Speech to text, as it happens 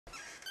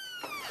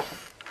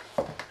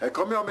Här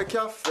kommer jag med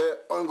kaffe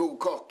och en god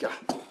kaka.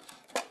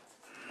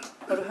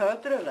 Har du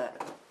hört det där?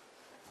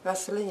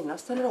 Vaselina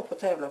ställer upp och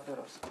tävlar för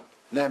oss.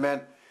 Nej, men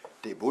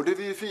det borde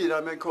vi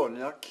fira med en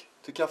konjak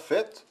till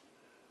kaffet.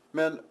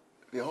 Men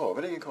vi har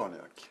väl ingen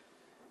konjak?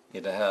 I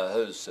det här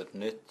huset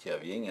nyttjar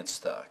vi inget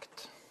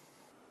starkt.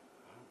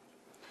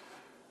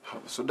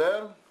 Så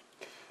där.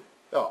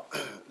 Ja,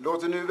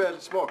 låt det nu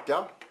väl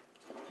smaka.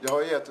 Jag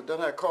har gett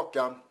den här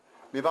kakan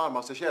min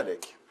varmaste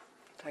kärlek.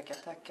 Tackar,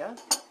 tackar.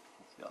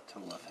 Jag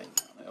tog med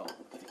fingrarna, ja.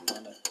 Fick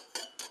man det.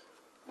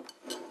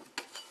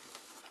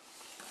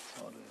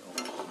 Ja, det är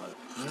också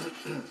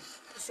med.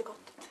 Det ser gott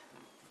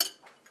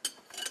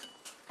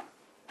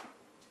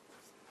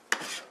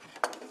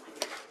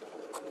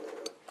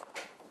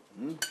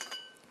ut.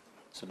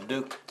 Så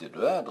duktig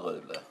du är,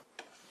 Drule.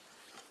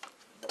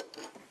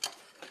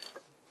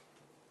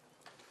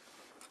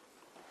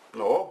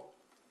 Ja.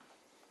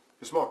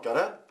 Hur smakar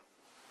det?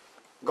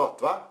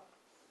 Gott, va?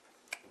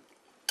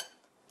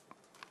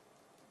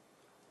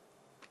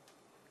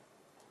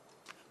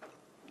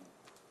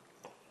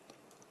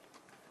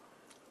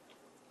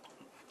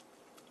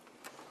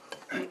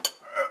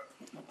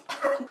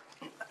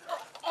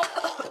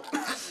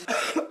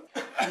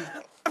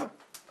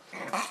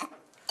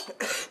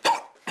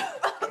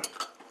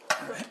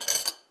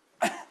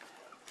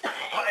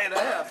 Vad är det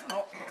här för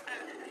något?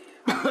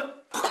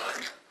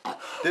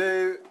 Det är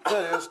ju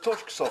Sveriges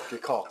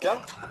torsksockerkaka.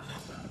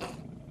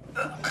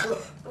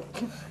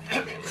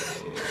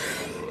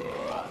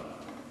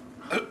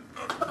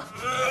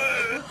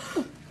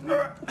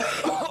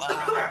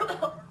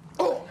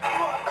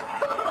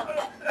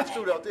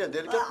 Förstod du att det är en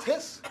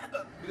delikatess?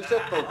 Vill du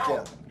sätta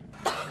boken?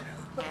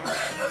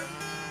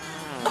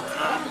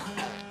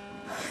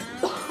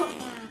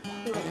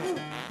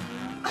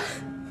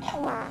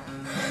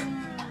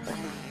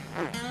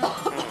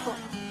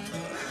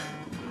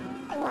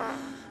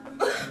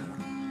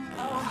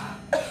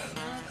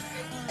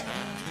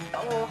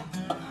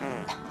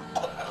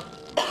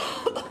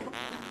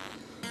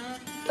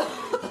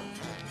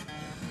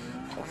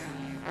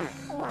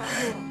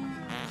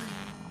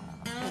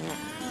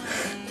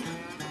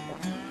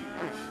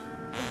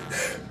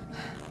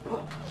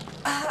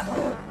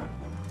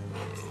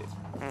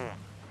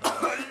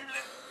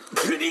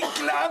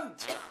 Prickland!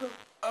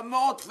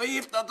 Mat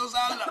förgiftat oss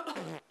alla.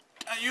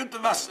 Jag är ju inte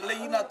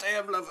Vaselina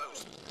tävla för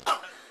oss.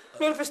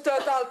 Nu har du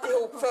förstört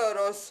alltihop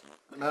för oss.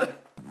 Men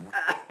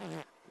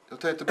jag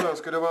tänkte bara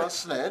skulle vara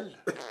snäll.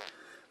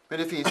 Men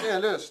det finns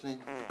en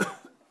lösning.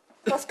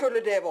 Vad skulle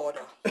det vara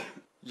då?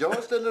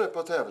 Jag ställer upp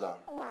och tävlar.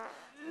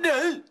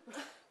 Nu!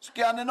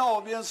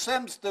 Skandinaviens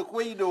sämsta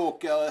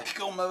skidåkare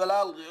kommer väl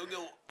aldrig att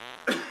gå.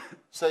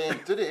 Säg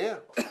inte det.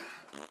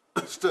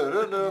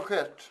 Större än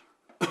stjärt.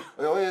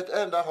 Och jag är ett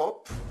enda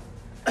hopp.